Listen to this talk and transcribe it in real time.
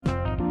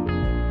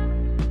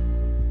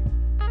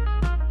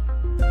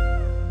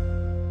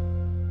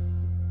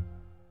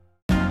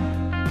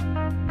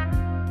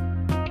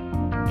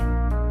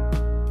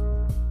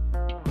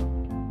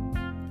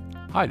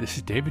Hi, this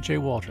is David J.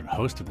 Waldron,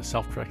 host of the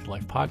Self-Directed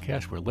Life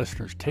podcast, where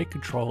listeners take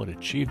control and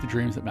achieve the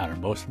dreams that matter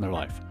most in their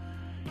life.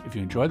 If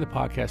you enjoyed the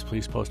podcast,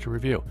 please post a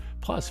review.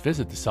 Plus,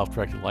 visit the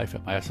Self-Directed Life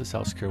at my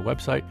SSL Secure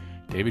website,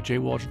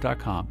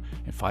 davidjwaldron.com,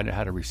 and find out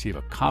how to receive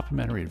a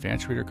complimentary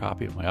advanced reader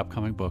copy of my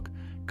upcoming book,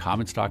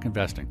 Common Stock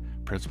Investing,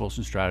 Principles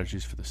and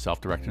Strategies for the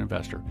Self-Directed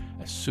Investor,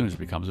 as soon as it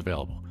becomes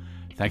available.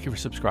 Thank you for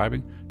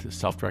subscribing to the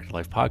Self-Directed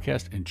Life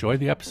podcast. Enjoy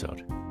the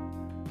episode.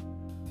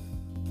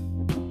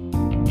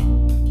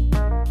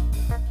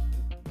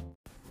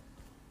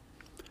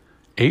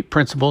 Eight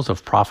Principles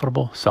of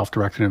Profitable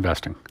Self-Directed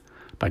Investing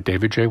by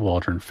David J.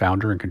 Waldron,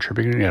 founder and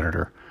contributing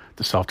editor,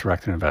 The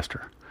Self-Directed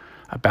Investor.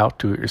 About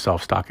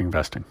do-it-yourself stock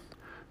investing.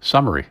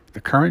 Summary: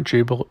 the current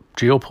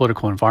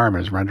geopolitical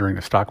environment is rendering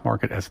the stock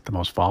market as the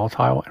most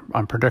volatile and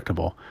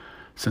unpredictable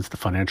since the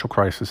financial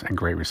crisis and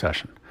Great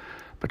Recession.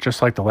 But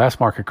just like the last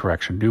market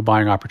correction, new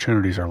buying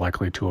opportunities are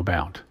likely to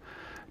abound.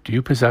 Do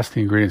you possess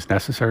the ingredients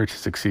necessary to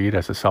succeed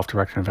as a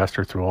self-directed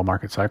investor through all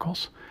market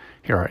cycles?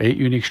 Here are 8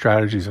 unique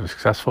strategies of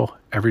successful,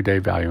 everyday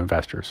value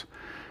investors.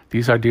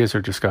 These ideas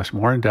are discussed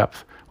more in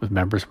depth with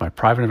members of my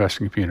private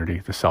investing community,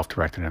 the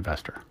Self-Directed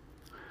Investor.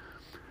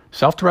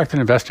 Self-directed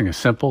investing is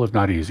simple if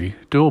not easy,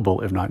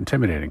 doable if not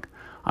intimidating.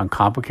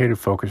 Uncomplicated,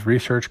 focused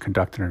research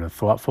conducted in a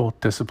thoughtful,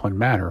 disciplined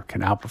manner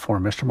can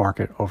outperform Mr.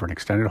 Market over an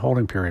extended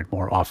holding period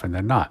more often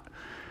than not.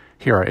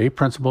 Here are 8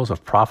 principles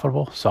of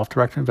profitable,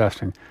 self-directed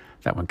investing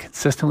that, when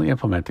consistently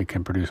implemented,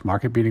 can produce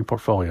market-beating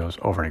portfolios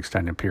over an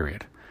extended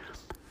period.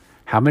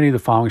 How many of the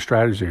following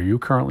strategies are you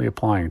currently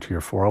applying to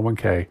your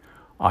 401k,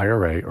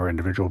 IRA, or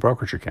individual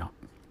brokerage account?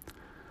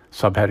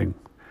 Subheading: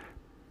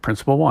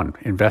 Principle 1,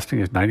 investing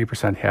is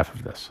 90% half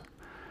of this.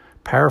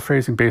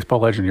 Paraphrasing baseball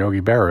legend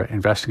Yogi Berra,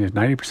 investing is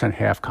 90%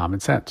 half common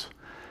sense.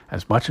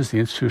 As much as the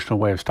institutional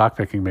way of stock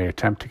picking may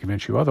attempt to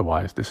convince you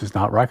otherwise, this is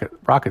not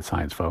rocket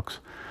science, folks.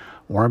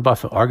 Warren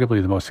Buffett,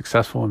 arguably the most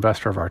successful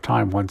investor of our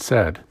time, once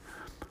said,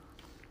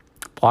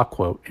 block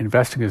quote,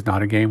 "Investing is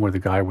not a game where the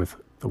guy with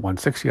the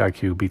 160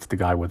 IQ beats the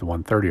guy with the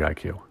 130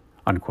 IQ,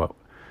 unquote.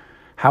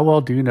 How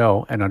well do you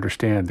know and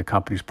understand the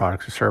company's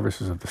products or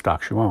services of the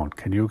stocks you own?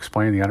 Can you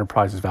explain the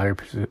enterprise's value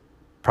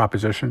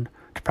proposition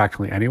to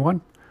practically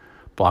anyone?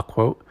 Block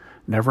quote,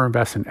 "Never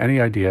invest in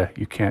any idea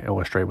you can't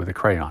illustrate with a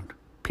crayon.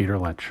 Peter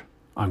Lynch,"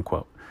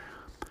 unquote.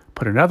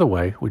 Put another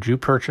way, would you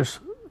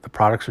purchase the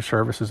products or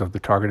services of the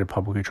targeted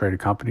publicly traded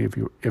company if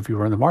you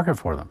were in the market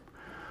for them?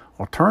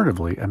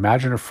 Alternatively,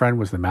 imagine a friend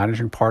was the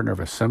managing partner of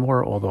a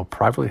similar, although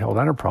privately held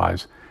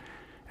enterprise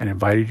and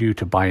invited you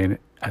to buy in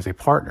as a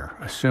partner.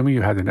 Assuming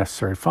you had the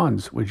necessary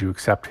funds, would you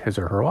accept his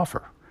or her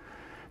offer?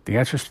 The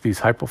answers to these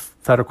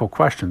hypothetical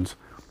questions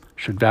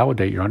should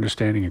validate your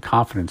understanding and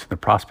confidence in the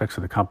prospects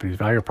of the company's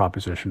value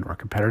proposition or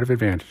competitive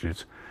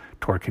advantages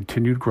toward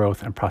continued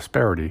growth and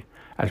prosperity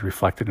as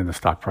reflected in the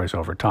stock price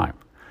over time.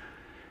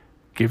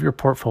 Give your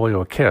portfolio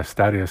a kiss,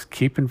 that is,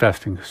 keep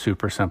investing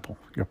super simple.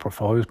 Your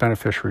portfolio's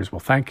beneficiaries will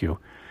thank you,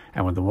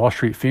 and when the Wall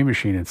Street fee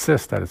machine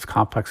insists that its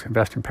complex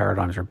investing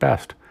paradigms are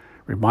best,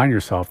 remind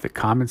yourself that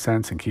common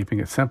sense and keeping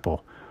it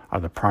simple are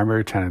the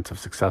primary tenets of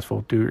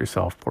successful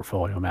do-it-yourself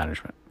portfolio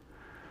management.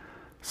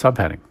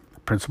 Subheading: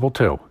 Principle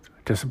 2,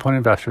 disciplined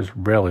investors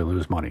rarely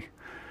lose money.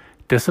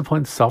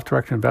 Disciplined,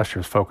 self-directed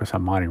investors focus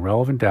on mining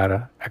relevant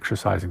data,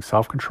 exercising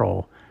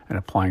self-control, and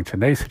applying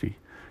tenacity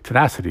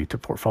to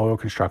portfolio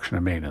construction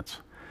and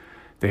maintenance.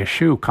 They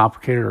eschew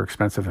complicated or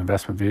expensive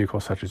investment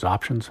vehicles such as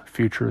options,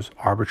 futures,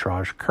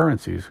 arbitrage,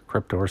 currencies,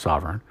 crypto or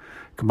sovereign,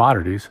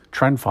 commodities,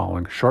 trend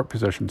following, short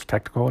positions,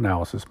 technical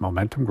analysis,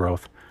 momentum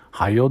growth,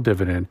 high yield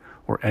dividend,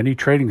 or any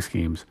trading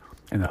schemes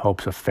in the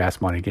hopes of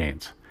fast money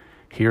gains.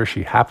 He or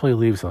she happily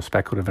leaves those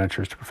speculative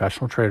ventures to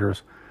professional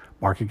traders,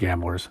 market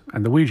gamblers,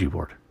 and the Ouija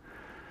board.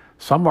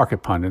 Some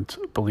market pundits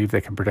believe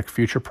they can predict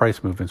future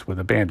price movements with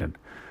abandon.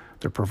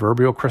 Their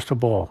proverbial crystal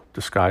ball,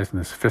 disguised in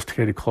the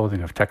sophisticated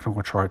clothing of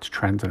technical charts,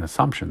 trends, and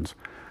assumptions,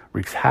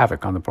 wreaks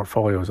havoc on the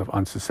portfolios of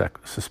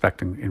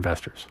unsuspecting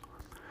investors.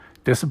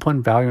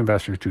 Disciplined value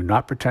investors do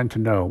not pretend to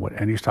know what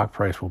any stock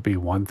price will be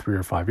 1, 3,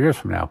 or 5 years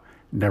from now,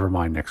 never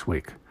mind next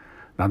week.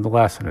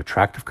 Nonetheless, an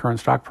attractive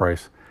current stock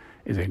price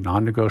is a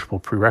non-negotiable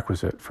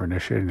prerequisite for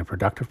initiating the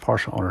productive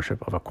partial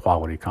ownership of a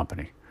quality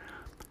company.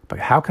 But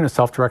how can a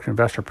self-directed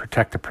investor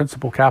protect the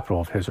principal capital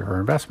of his or her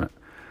investment?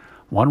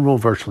 One rule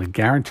virtually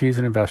guarantees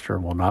an investor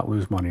will not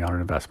lose money on an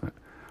investment.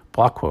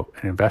 Block quote,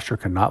 "An investor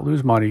cannot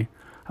lose money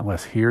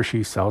unless he or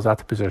she sells out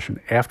the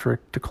position after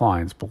it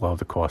declines below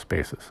the cost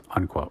basis,"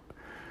 unquote.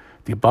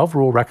 The above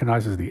rule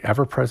recognizes the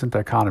ever-present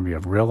dichotomy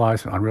of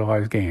realized and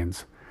unrealized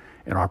gains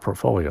in our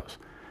portfolios.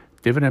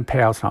 Dividend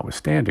payouts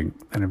notwithstanding,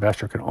 an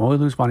investor can only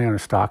lose money on a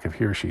stock if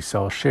he or she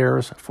sells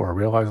shares for a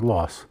realized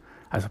loss,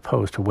 as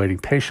opposed to waiting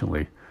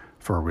patiently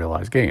for a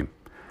realized gain.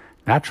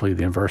 Naturally,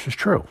 the inverse is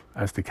true,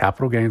 as the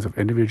capital gains of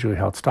individually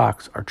held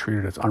stocks are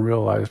treated as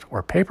unrealized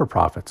or paper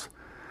profits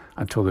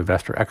until the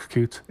investor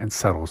executes and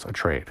settles a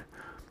trade.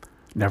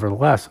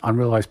 Nevertheless,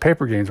 unrealized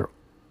paper gains are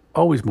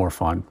always more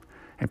fun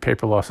and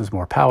paper losses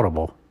more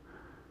palatable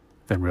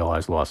than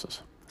realized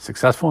losses.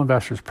 Successful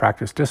investors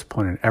practice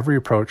discipline in every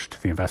approach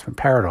to the investment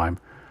paradigm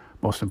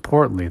Most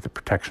importantly, the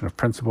protection of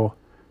principal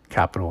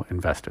capital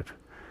invested.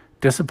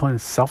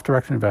 Disciplined,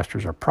 self-directed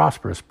investors are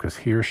prosperous because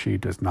he or she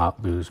does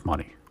not lose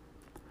money.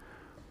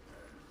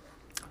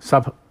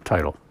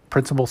 Subtitle,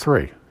 Principle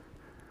 3,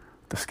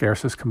 the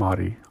scarcest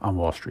commodity on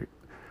Wall Street.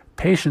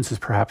 Patience is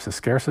perhaps the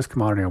scarcest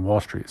commodity on Wall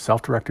Street.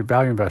 Self-directed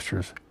value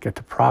investors get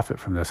to profit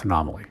from this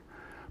anomaly.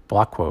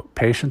 Block quote,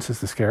 patience is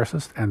the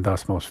scarcest and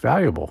thus most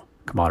valuable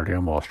commodity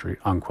on Wall Street,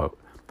 unquote.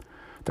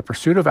 The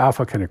pursuit of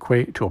alpha can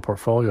equate to a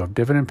portfolio of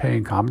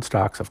dividend-paying common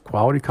stocks of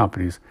quality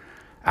companies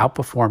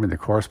outperforming the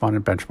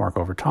corresponding benchmark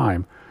over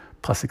time,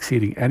 plus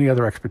exceeding any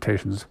other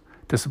expectations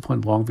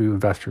disciplined long-view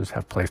investors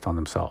have placed on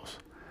themselves.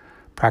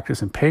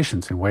 Practice and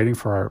patience in waiting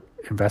for our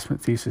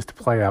investment thesis to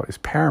play out is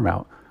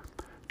paramount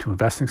to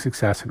investing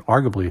success and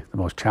arguably the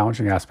most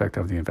challenging aspect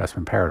of the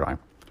investment paradigm.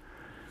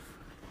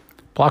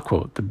 Block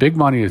quote, the big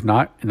money is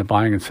not in the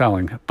buying and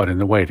selling, but in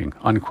the waiting,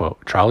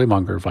 unquote. Charlie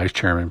Munger, Vice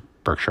Chairman,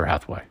 Berkshire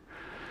Hathaway.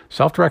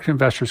 Self-directed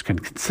investors can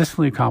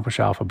consistently accomplish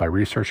alpha by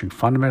researching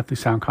fundamentally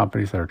sound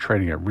companies that are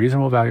trading at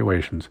reasonable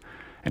valuations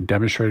and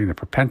demonstrating the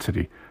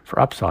propensity for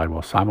upside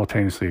while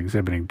simultaneously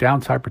exhibiting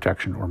downside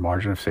protection or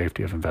margin of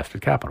safety of invested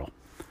capital.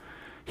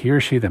 He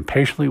or she then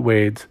patiently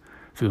wades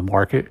through the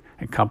market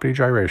and company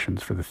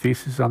gyrations for the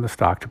thesis on the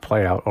stock to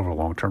play out over a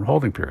long-term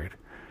holding period.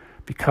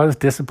 Because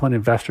disciplined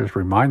investors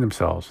remind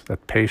themselves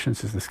that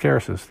patience is the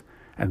scarcest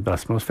and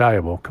thus most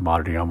valuable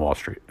commodity on Wall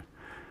Street.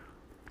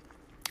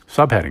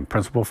 Subheading,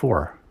 Principle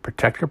 4,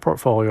 protect your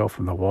portfolio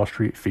from the Wall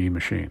Street fee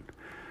machine.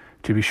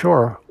 To be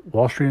sure,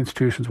 Wall Street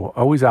institutions will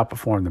always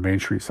outperform the Main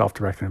Street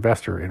self-directed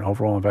investor in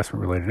overall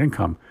investment-related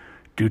income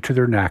due to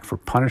their knack for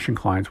punishing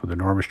clients with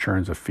enormous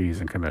churns of fees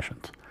and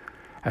commissions.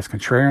 As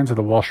contrarians of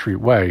the Wall Street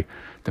way,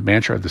 the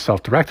mantra of the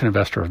self-directed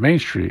investor of Main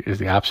Street is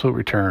the absolute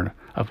return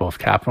of both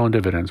capital and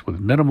dividends with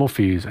minimal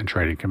fees and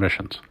trading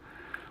commissions.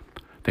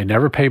 They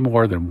never pay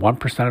more than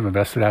 1% of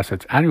invested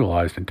assets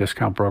annualized in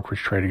discount brokerage,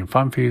 trading, and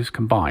fund fees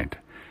combined.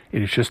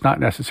 It is just not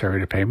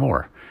necessary to pay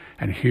more,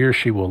 and he or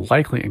she will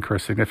likely incur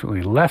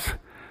significantly less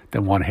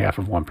than 0.5%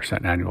 of 1%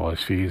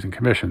 annualized fees and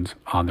commissions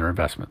on their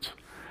investments.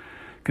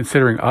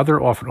 Considering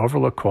other often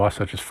overlooked costs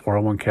such as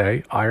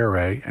 401k,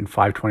 IRA, and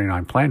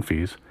 529 plan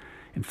fees,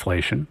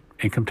 inflation,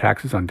 income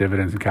taxes on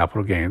dividends and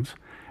capital gains,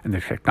 and the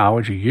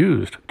technology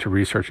used to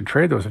research and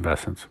trade those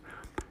investments,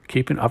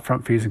 keeping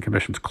upfront fees and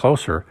commissions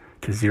closer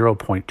to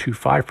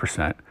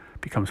 0.25%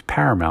 becomes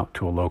paramount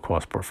to a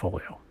low-cost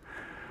portfolio.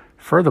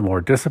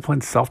 Furthermore,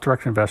 disciplined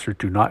self-directed investors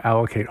do not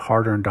allocate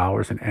hard-earned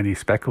dollars in any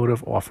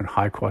speculative, often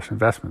high-cost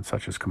investments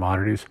such as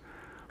commodities,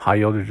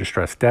 high-yield or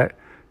distressed debt,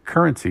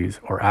 currencies,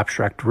 or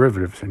abstract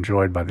derivatives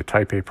enjoyed by the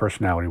Type A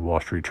personality Wall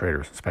Street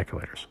traders and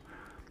speculators.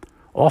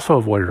 Also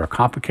avoided are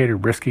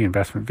complicated, risky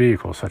investment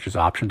vehicles such as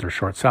options or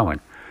short selling.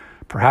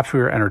 Perhaps we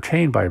are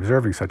entertained by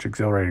observing such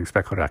exhilarating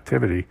speculative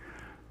activity,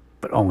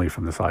 but only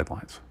from the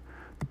sidelines.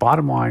 The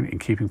bottom line in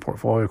keeping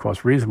portfolio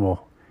costs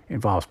reasonable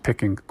involves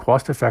picking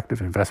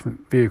cost-effective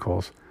investment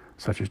vehicles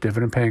such as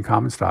dividend-paying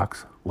common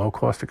stocks,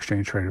 low-cost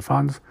exchange-traded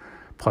funds,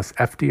 plus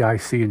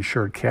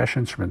FDIC-insured cash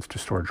instruments to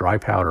store dry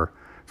powder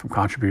from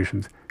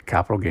contributions,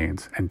 capital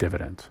gains, and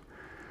dividends.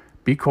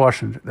 Be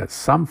cautioned that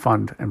some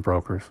funds and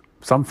brokers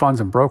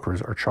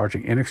are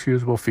charging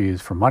inexcusable fees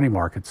for money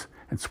markets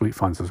and sweep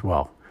funds as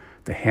well.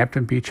 The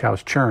Hampton Beach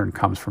House churn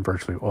comes from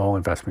virtually all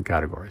investment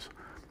categories.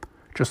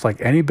 Just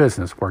like any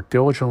business, work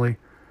diligently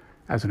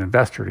as an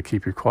investor to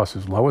keep your costs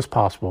as low as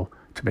possible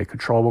to make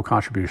controllable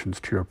contributions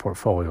to your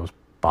portfolio's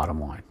bottom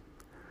line.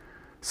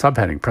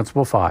 Subheading,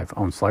 Principle 5,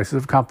 own slices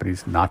of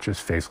companies, not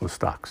just faceless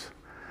stocks.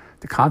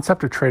 The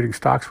concept of trading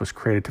stocks was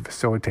created to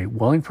facilitate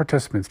willing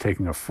participants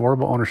taking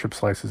affordable ownership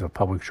slices of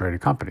publicly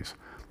traded companies.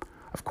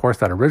 Of course,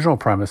 that original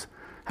premise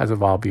has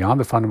evolved beyond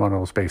the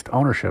fundamentals-based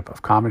ownership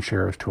of common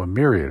shares to a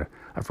myriad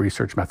of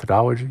research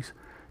methodologies,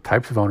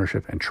 types of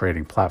ownership, and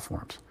trading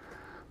platforms.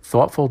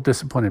 Thoughtful,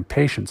 disciplined, and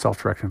patient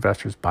self-directed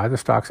investors buy the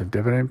stocks of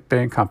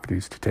dividend-paying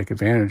companies to take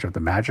advantage of the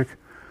magic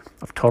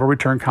of total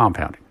return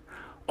compounding.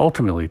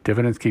 Ultimately,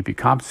 dividends keep you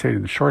compensated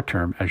in the short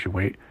term as you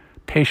wait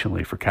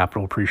patiently for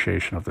capital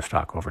appreciation of the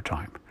stock over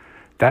time.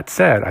 That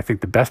said, I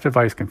think the best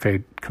advice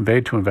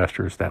conveyed to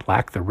investors that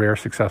lack the rare,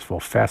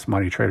 successful, fast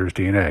money traders'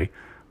 DNA,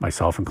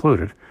 myself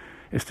included,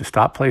 is to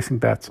stop placing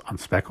bets on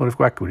speculative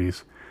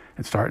equities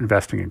and start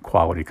investing in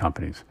quality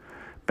companies.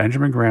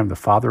 Benjamin Graham, the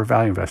father of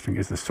value investing,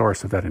 is the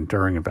source of that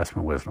enduring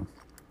investment wisdom.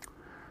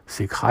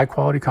 Seek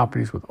high-quality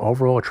companies with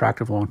overall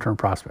attractive long-term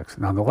prospects.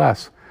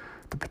 Nonetheless,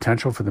 the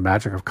potential for the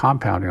magic of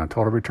compounding on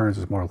total returns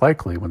is more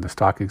likely when the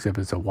stock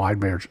exhibits a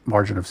wide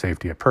margin of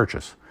safety at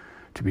purchase.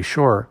 To be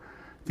sure,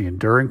 the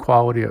enduring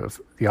quality of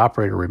the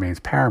operator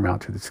remains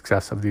paramount to the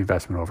success of the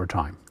investment over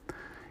time.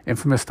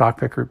 Infamous stock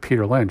picker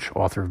Peter Lynch,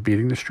 author of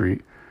Beating the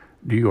Street,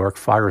 New York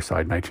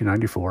Fireside,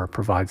 1994,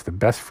 provides the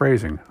best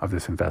phrasing of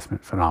this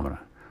investment phenomena.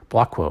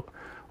 Block quote,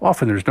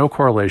 often there's no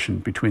correlation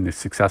between the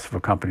success of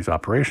a company's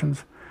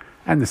operations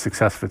and the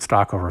success of its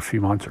stock over a few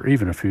months or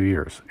even a few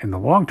years. In the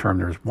long term,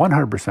 there's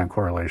 100%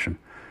 correlation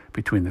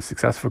between the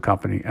success of a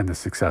company and the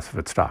success of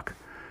its stock.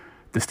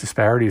 This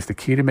disparity is the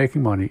key to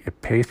making money.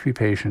 It pays to be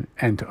patient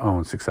and to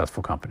own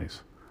successful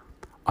companies."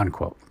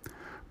 Unquote.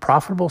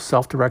 Profitable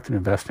self-directed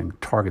investing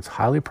targets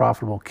highly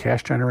profitable,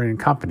 cash-generating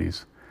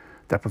companies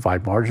that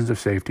provide margins of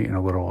safety in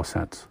a literal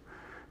sense.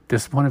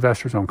 Disciplined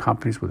investors own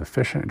companies with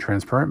efficient and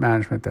transparent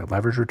management that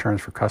leverage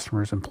returns for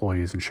customers,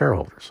 employees, and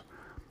shareholders.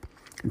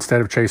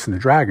 Instead of chasing the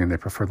dragon, they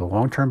prefer the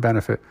long-term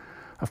benefit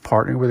of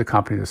partnering with a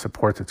company that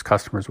supports its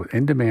customers with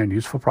in-demand,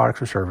 useful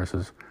products or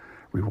services,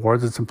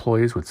 rewards its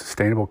employees with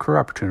sustainable career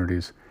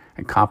opportunities,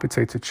 and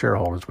compensates its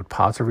shareholders with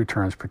positive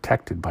returns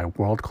protected by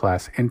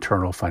world-class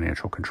internal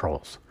financial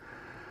controls.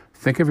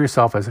 Think of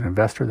yourself as an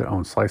investor that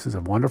owns slices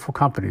of wonderful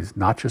companies,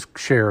 not just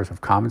shares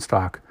of common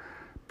stock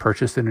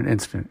purchased in an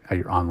instant at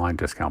your online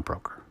discount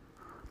broker.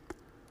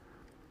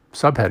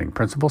 Subheading,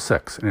 Principle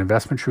 6, an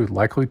investment truth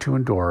likely to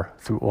endure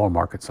through all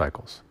market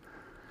cycles.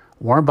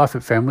 Warren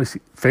Buffett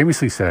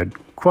famously said,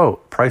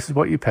 quote, "Price is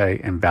what you pay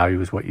and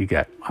value is what you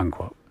get,"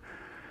 unquote.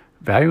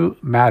 Value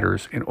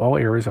matters in all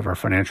areas of our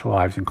financial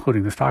lives,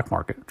 including the stock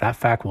market. That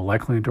fact will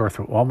likely endure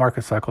through all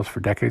market cycles for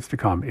decades to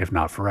come, if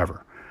not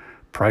forever.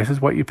 Price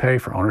is what you pay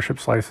for ownership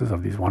slices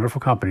of these wonderful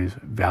companies.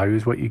 Value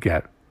is what you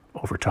get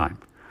over time.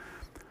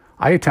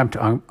 I attempt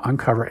to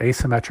uncover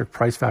asymmetric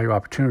price-value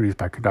opportunities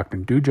by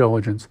conducting due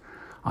diligence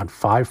on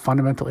 5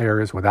 fundamental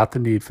areas without the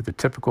need for the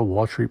typical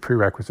Wall Street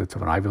prerequisites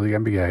of an Ivy League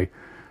MBA,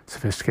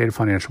 sophisticated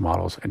financial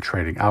models, and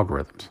trading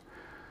algorithms.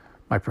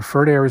 My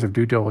preferred areas of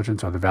due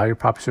diligence are the value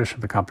proposition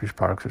of the company's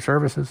products or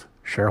services,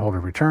 shareholder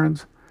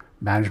returns,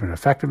 management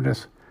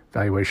effectiveness,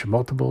 valuation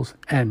multiples,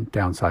 and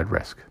downside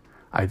risk.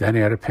 I then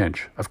add a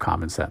pinch of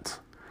common sense.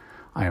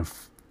 I am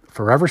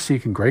forever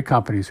seeking great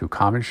companies whose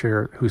common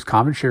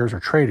shares are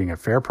trading at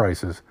fair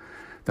prices,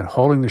 then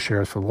holding the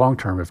shares for the long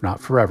term, if not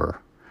forever,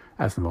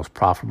 as the most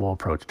profitable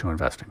approach to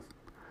investing.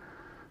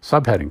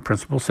 Subheading,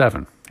 Principle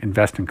 7,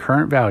 invest in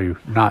current value,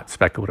 not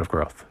speculative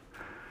growth.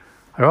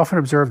 I often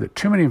observe that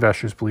too many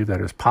investors believe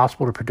that it is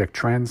possible to predict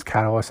trends,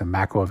 catalysts, and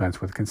macro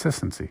events with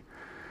consistency.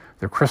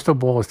 Their crystal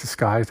ball is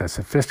disguised as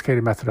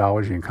sophisticated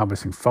methodology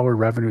encompassing forward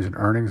revenues and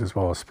earnings as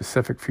well as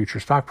specific future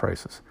stock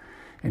prices.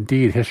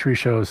 Indeed, history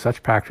shows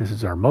such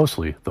practices are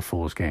mostly the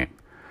fool's game.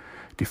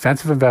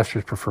 Defensive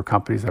investors prefer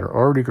companies that are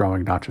already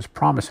growing, not just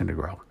promising to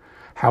grow.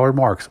 Howard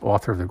Marks,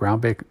 author of the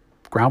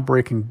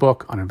groundbreaking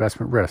book on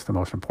investment risk, The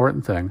Most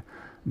Important Thing,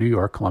 New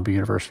York, Columbia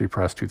University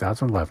Press,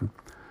 2011,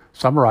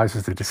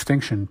 summarizes the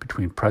distinction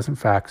between present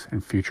facts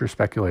and future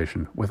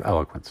speculation with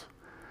eloquence.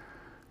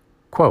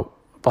 Quote,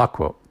 block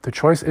quote, "The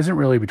choice isn't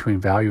really between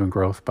value and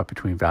growth, but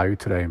between value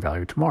today and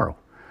value tomorrow.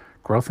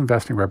 Growth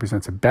investing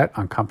represents a bet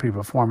on company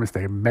performance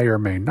that may or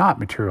may not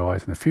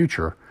materialize in the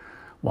future,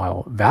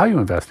 while value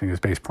investing is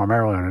based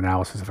primarily on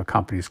analysis of a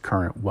company's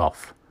current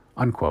wealth."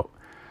 Unquote.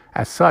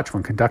 As such,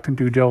 when conducting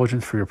due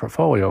diligence for your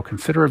portfolio,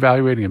 consider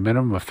evaluating a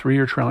minimum of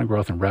 3-year trailing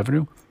growth in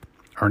revenue,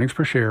 earnings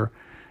per share,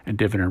 and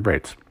dividend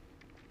rates.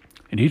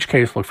 In each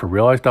case, look for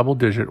realized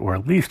double-digit or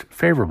at least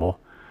favorable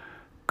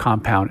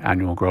compound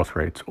annual growth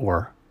rates,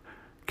 or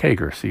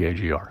CAGR,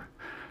 C-A-G-R.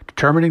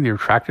 Determining the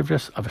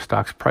attractiveness of a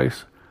stock's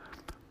price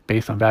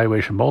based on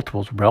valuation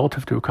multiples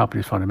relative to a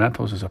company's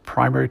fundamentals is a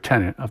primary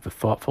tenet of the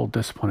thoughtful,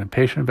 disciplined, and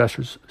patient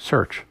investor's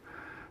search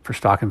for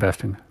stock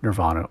investing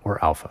nirvana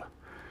or alpha.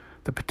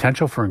 The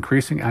potential for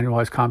increasing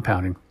annualized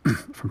compounding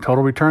from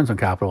total returns on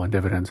capital and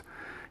dividends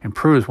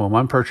improves when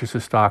one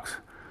purchases stocks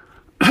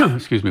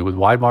with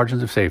wide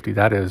margins of safety,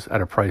 that is,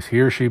 at a price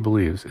he or she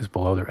believes is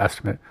below their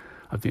estimate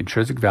of the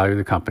intrinsic value of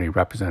the company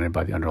represented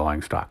by the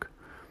underlying stock.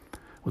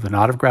 With a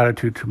nod of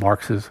gratitude to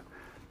Marx's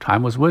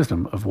timeless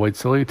wisdom, avoid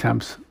silly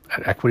attempts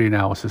at equity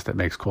analysis that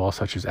makes calls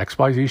such as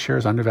XYZ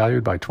shares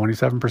undervalued by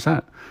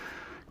 27%.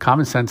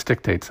 Common sense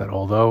dictates that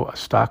although a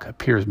stock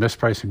appears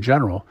mispriced in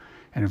general,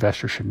 an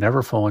investor should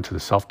never fall into the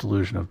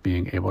self-delusion of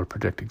being able to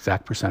predict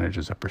exact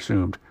percentages of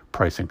presumed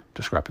pricing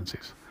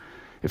discrepancies.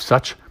 If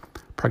such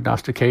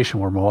prognostication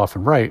were more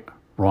often right,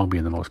 wrong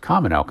being the most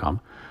common outcome,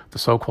 the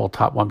so-called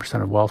top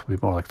 1% of wealth would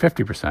be more like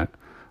 50%,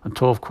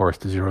 until, of course,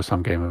 the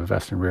zero-sum game of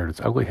investing reared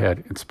its ugly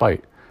head in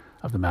spite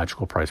of the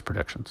magical price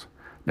predictions.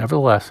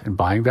 Nevertheless, in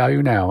buying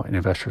value now, an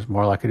investor is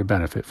more likely to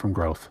benefit from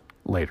growth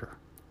later.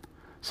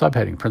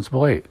 Subheading,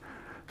 Principle 8.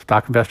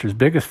 Stock investors'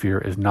 biggest fear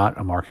is not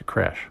a market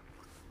crash.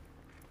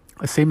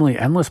 A seemingly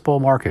endless bull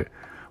market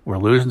where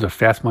illusions of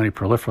fast money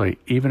proliferate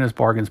even as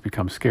bargains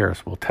become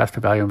scarce will test a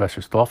value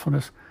investor's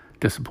thoughtfulness,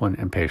 discipline,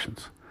 and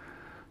patience.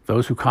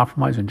 Those who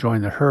compromise and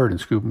join the herd in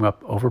scooping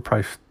up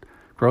overpriced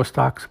growth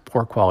stocks,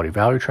 poor quality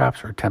value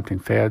traps, or tempting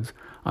fads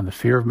on the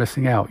fear of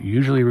missing out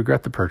usually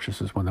regret the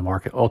purchases when the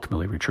market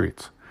ultimately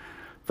retreats.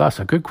 Thus,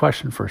 a good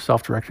question for a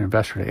self-directed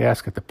investor to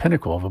ask at the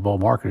pinnacle of a bull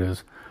market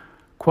is,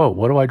 quote,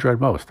 "What do I dread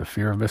most, the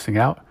fear of missing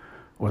out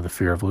or the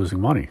fear of losing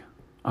money?"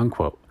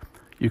 Unquote.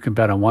 You can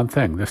bet on one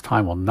thing, this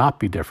time will not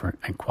be different,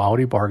 and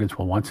quality bargains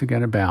will once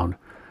again abound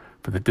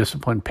for the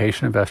disciplined,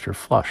 patient investor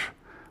flush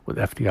with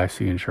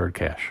FDIC-insured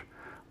cash.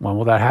 When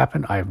will that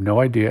happen? I have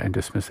no idea and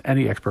dismiss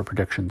any expert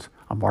predictions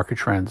on market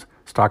trends,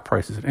 stock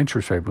prices, and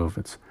interest rate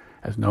movements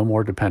as no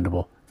more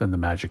dependable than the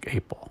magic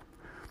 8 ball.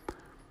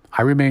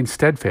 I remain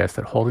steadfast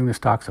that holding the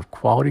stocks of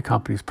quality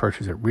companies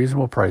purchased at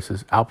reasonable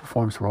prices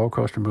outperforms the roller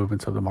coaster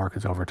movements of the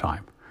markets over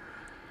time.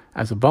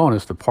 As a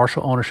bonus, the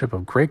partial ownership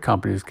of great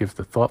companies gives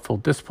the thoughtful,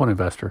 disciplined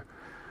investor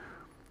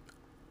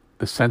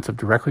the sense of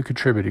directly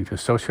contributing to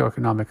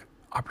socioeconomic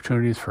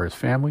opportunities for his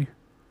family,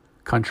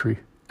 country,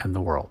 and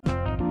the world.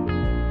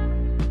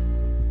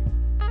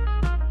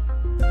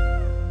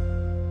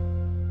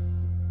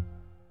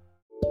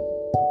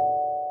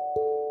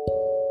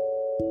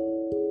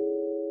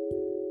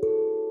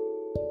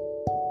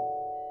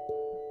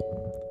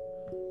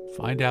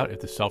 Find out if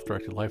the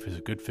Self-Directed Life is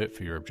a good fit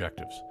for your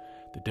objectives.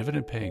 The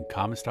dividend-paying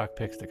common stock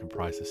picks that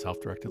comprise the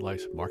Self-Directed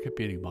Life's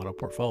market-beating model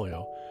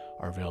portfolio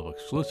are available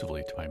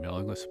exclusively to my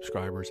mailing list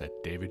subscribers at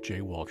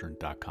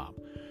davidjwaldron.com.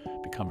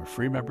 Become a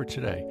free member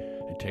today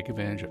and take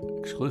advantage of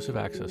exclusive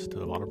access to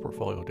the Model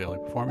Portfolio Daily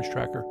Performance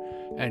Tracker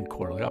and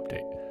Quarterly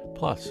Update.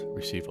 Plus,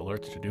 receive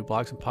alerts to new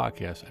blogs and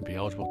podcasts and be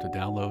eligible to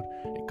download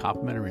a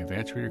complimentary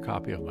advanced reader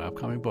copy of my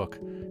upcoming book,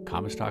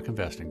 Common Stock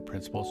Investing: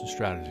 Principles and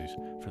Strategies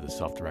for the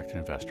Self-Directed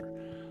Investor.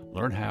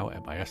 Learn how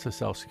at my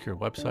SSL secure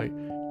website,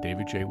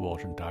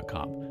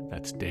 davidjwaldron.com.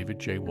 That's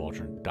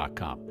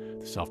davidjwaldron.com.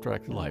 The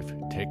Self-Directed Life.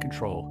 Take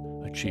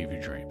control. Achieve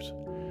your dreams.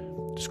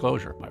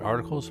 Disclosure: my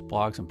articles,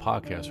 blogs, and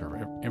podcasts are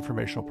for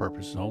informational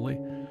purposes only.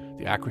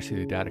 The accuracy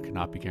of the data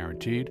cannot be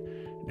guaranteed.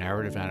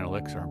 Narrative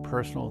analytics are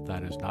impersonal,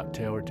 that is, not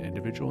tailored to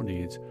individual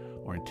needs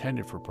or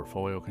intended for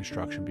portfolio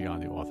construction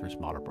beyond the author's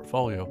model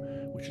portfolio,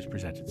 which is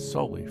presented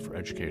solely for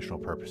educational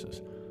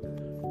purposes.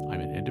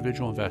 I'm an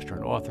individual investor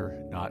and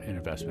author, not an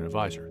investment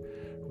advisor.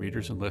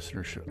 Readers and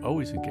listeners should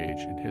always engage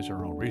in his or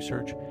her own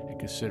research and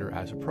consider,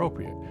 as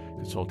appropriate,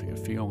 consulting a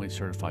fee-only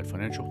certified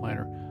financial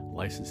planner,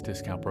 licensed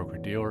discount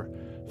broker-dealer,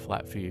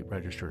 flat-fee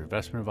registered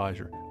investment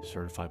advisor,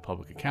 certified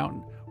public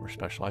accountant, or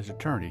specialized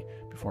attorney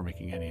before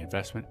making any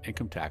investment,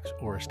 income tax,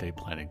 or estate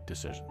planning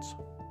decisions.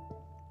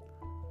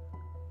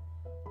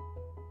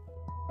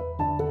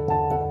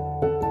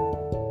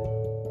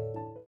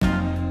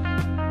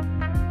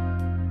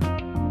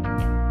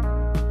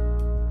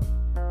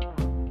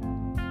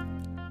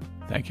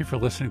 Thank you for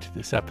listening to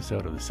this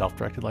episode of the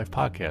Self-Directed Life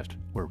podcast,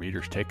 where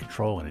readers take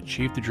control and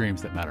achieve the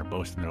dreams that matter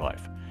most in their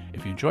life.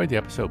 If you enjoyed the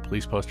episode,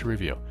 please post a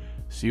review.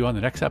 See you on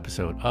the next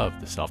episode of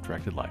The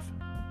Self-Directed Life.